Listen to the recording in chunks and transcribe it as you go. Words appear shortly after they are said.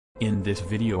In this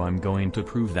video I'm going to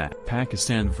prove that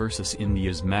Pakistan vs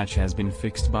India's match has been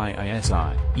fixed by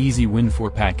ISI. Easy win for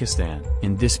Pakistan.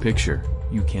 In this picture,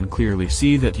 you can clearly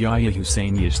see that Yahya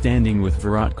Hussaini is standing with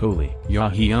Virat Kohli.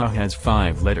 Yahya has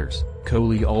 5 letters.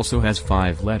 Kohli also has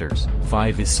 5 letters.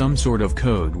 5 is some sort of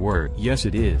code word. Yes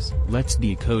it is. Let's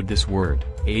decode this word.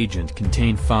 Agent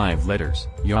contain 5 letters.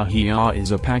 Yahya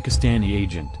is a Pakistani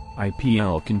agent.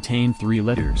 IPL contain 3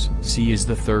 letters. C is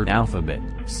the 3rd alphabet.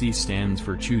 C stands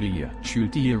for Chutiya.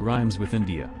 Chutiya rhymes with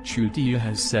India. Chutiya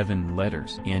has 7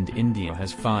 letters. And India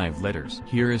has 5 letters.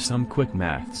 Here is some quick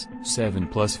maths. 7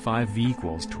 plus 5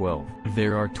 equals 12.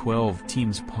 There are 12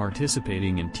 teams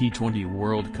participating in T20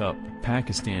 World Cup.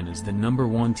 Pakistan is the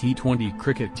 #1 T20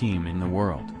 cricket team in the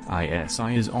world.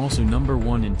 ISI is also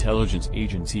 #1 intelligence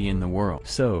agency in the world.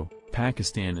 So,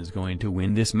 Pakistan is going to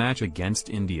win this match against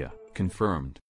India, confirmed.